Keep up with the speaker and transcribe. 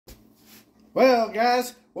Well,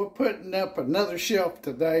 guys, we're putting up another shelf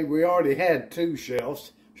today. We already had 2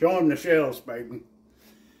 shelves. Show them the shelves, baby.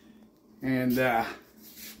 And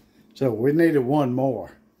so we needed 1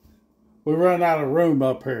 more. We run out of room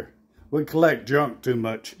up here. We collect junk too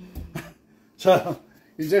much. So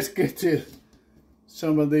you just get you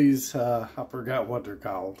some of these, I forgot what they're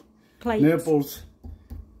called. Plates. Nipples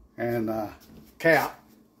and cap.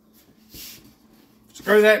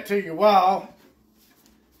 Screw that to your wall.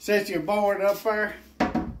 Set your board up there.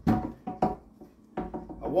 A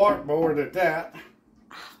wart board at that.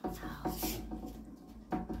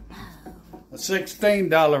 A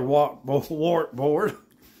 $16 wart board.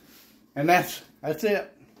 And that's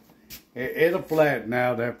it. It'll flatten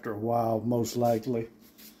out after a while, most likely.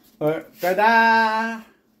 Ta-da!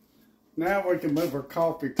 Now we can move our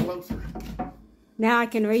coffee closer. Now I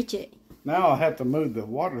can reach it. Now I'll have to move the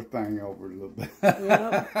water thing over a little bit.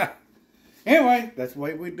 Yep. Anyway, that's the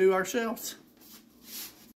way we do our shelves.